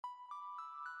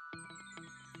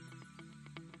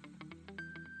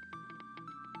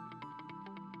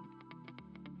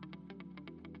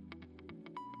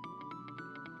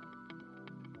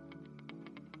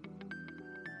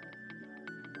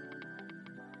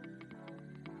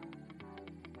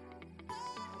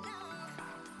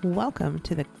Welcome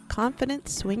to the Confident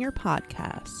Swinger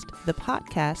Podcast, the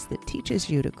podcast that teaches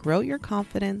you to grow your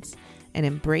confidence and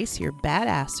embrace your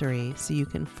badassery so you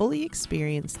can fully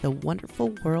experience the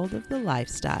wonderful world of the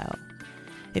lifestyle.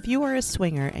 If you are a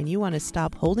swinger and you want to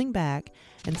stop holding back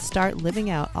and start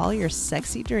living out all your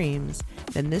sexy dreams,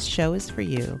 then this show is for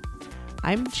you.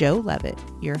 I'm Jo Levitt,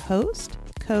 your host,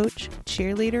 coach,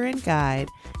 cheerleader, and guide,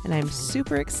 and I'm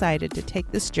super excited to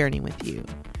take this journey with you.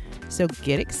 So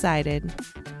get excited.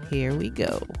 Here we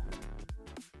go.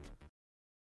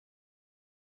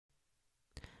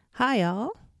 Hi,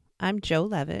 y'all. I'm Jo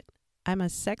Levitt. I'm a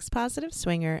sex-positive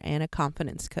swinger and a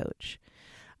confidence coach.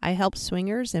 I help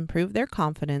swingers improve their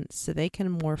confidence so they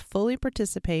can more fully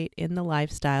participate in the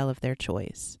lifestyle of their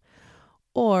choice.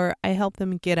 Or I help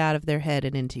them get out of their head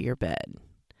and into your bed.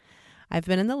 I've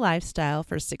been in the lifestyle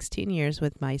for 16 years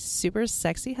with my super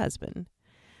sexy husband.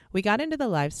 We got into the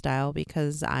lifestyle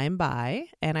because I'm bi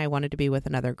and I wanted to be with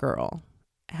another girl.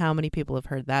 How many people have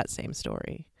heard that same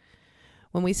story?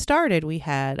 When we started, we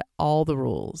had all the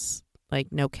rules, like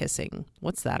no kissing.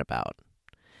 What's that about?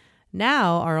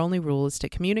 Now, our only rule is to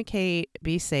communicate,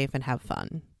 be safe, and have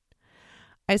fun.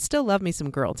 I still love me some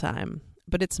girl time,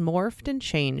 but it's morphed and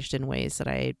changed in ways that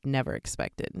I never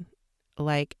expected.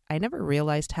 Like, I never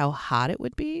realized how hot it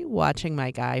would be watching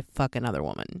my guy fuck another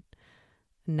woman.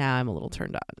 Now I'm a little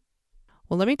turned on.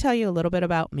 Well, let me tell you a little bit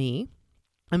about me.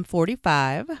 I'm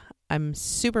 45. I'm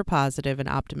super positive and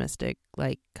optimistic,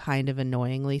 like kind of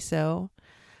annoyingly so.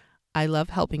 I love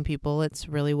helping people. It's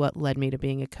really what led me to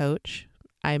being a coach.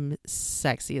 I'm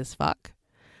sexy as fuck.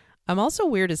 I'm also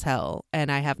weird as hell,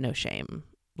 and I have no shame.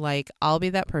 Like, I'll be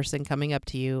that person coming up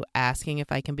to you asking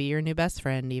if I can be your new best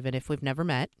friend, even if we've never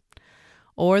met.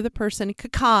 Or the person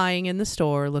cacaing in the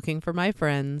store looking for my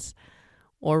friends.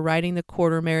 Or riding the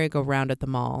quarter merry-go-round at the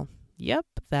mall. Yep,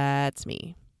 that's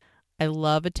me. I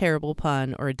love a terrible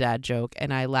pun or a dad joke,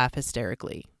 and I laugh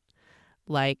hysterically.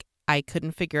 Like, I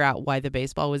couldn't figure out why the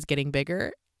baseball was getting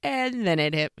bigger, and then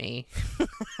it hit me.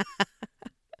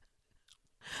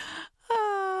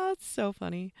 It's so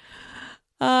funny.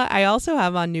 I also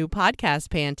have on new podcast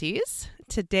panties.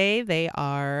 Today they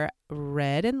are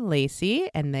red and lacy,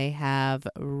 and they have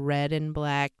red and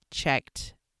black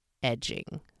checked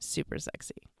edging. Super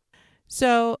sexy.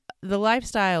 So the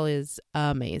lifestyle is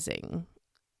amazing.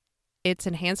 It's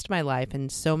enhanced my life in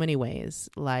so many ways.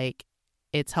 Like,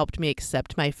 it's helped me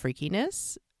accept my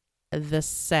freakiness, the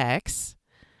sex,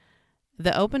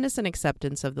 the openness and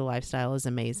acceptance of the lifestyle is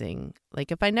amazing.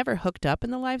 Like, if I never hooked up in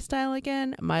the lifestyle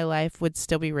again, my life would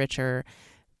still be richer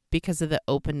because of the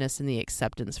openness and the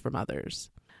acceptance from others.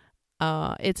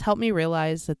 It's helped me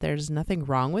realize that there's nothing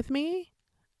wrong with me.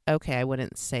 Okay, I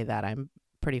wouldn't say that. I'm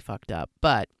pretty fucked up.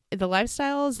 But the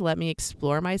lifestyle has let me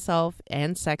explore myself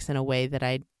and sex in a way that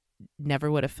I never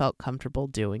would have felt comfortable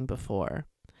doing before.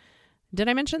 Did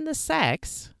I mention the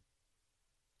sex?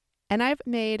 And I've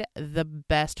made the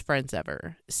best friends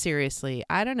ever. Seriously,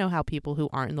 I don't know how people who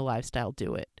aren't in the lifestyle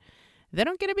do it. They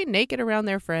don't get to be naked around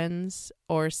their friends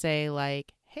or say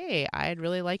like, hey, I'd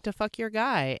really like to fuck your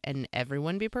guy, and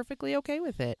everyone be perfectly okay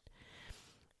with it.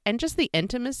 And just the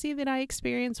intimacy that I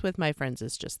experience with my friends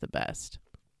is just the best.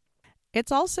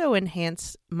 It's also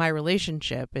enhanced my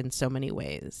relationship in so many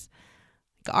ways.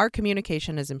 Our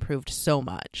communication has improved so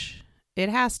much. It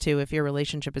has to if your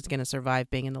relationship is going to survive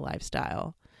being in the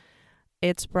lifestyle.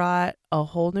 It's brought a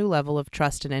whole new level of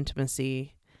trust and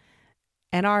intimacy.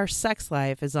 And our sex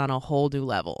life is on a whole new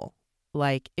level.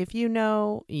 Like, if you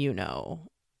know, you know.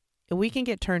 We can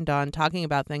get turned on talking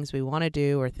about things we want to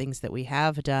do or things that we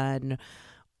have done,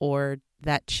 or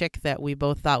that chick that we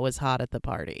both thought was hot at the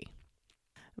party.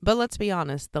 But let's be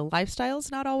honest, the lifestyle is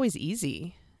not always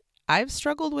easy. I've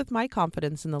struggled with my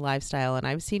confidence in the lifestyle, and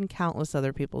I've seen countless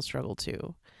other people struggle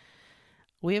too.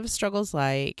 We have struggles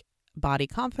like body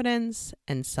confidence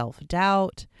and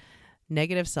self-doubt,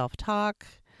 negative self-talk,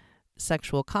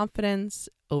 sexual confidence,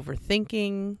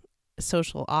 overthinking,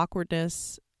 social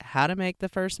awkwardness, how to make the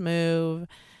first move,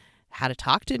 how to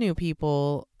talk to new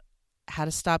people, how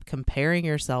to stop comparing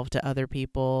yourself to other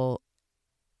people,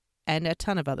 and a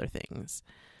ton of other things.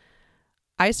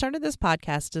 I started this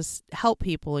podcast to help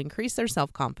people increase their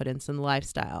self-confidence in the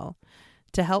lifestyle,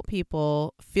 to help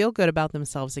people feel good about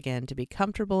themselves again, to be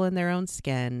comfortable in their own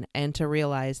skin, and to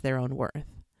realize their own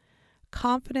worth.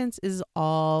 Confidence is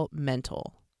all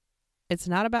mental. It's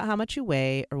not about how much you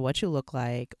weigh or what you look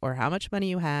like or how much money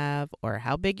you have or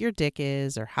how big your dick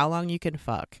is or how long you can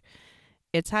fuck.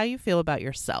 It's how you feel about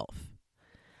yourself.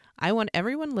 I want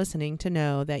everyone listening to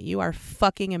know that you are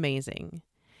fucking amazing.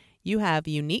 You have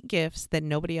unique gifts that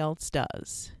nobody else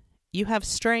does. You have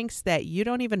strengths that you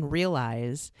don't even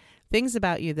realize things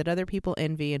about you that other people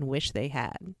envy and wish they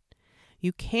had.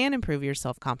 You can improve your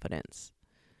self-confidence.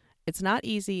 It's not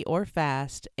easy or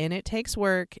fast, and it takes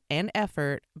work and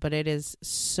effort, but it is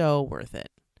so worth it.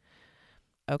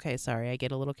 Okay, sorry, I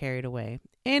get a little carried away.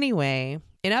 Anyway,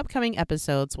 in upcoming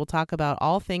episodes, we'll talk about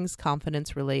all things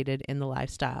confidence related in the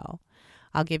lifestyle.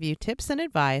 I'll give you tips and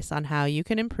advice on how you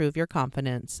can improve your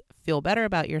confidence, feel better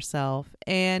about yourself,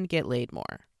 and get laid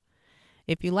more.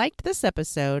 If you liked this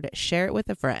episode, share it with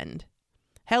a friend.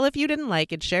 Hell, if you didn't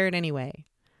like it, share it anyway.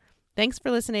 Thanks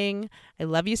for listening. I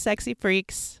love you, sexy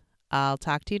freaks. I'll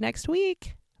talk to you next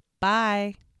week.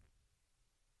 Bye.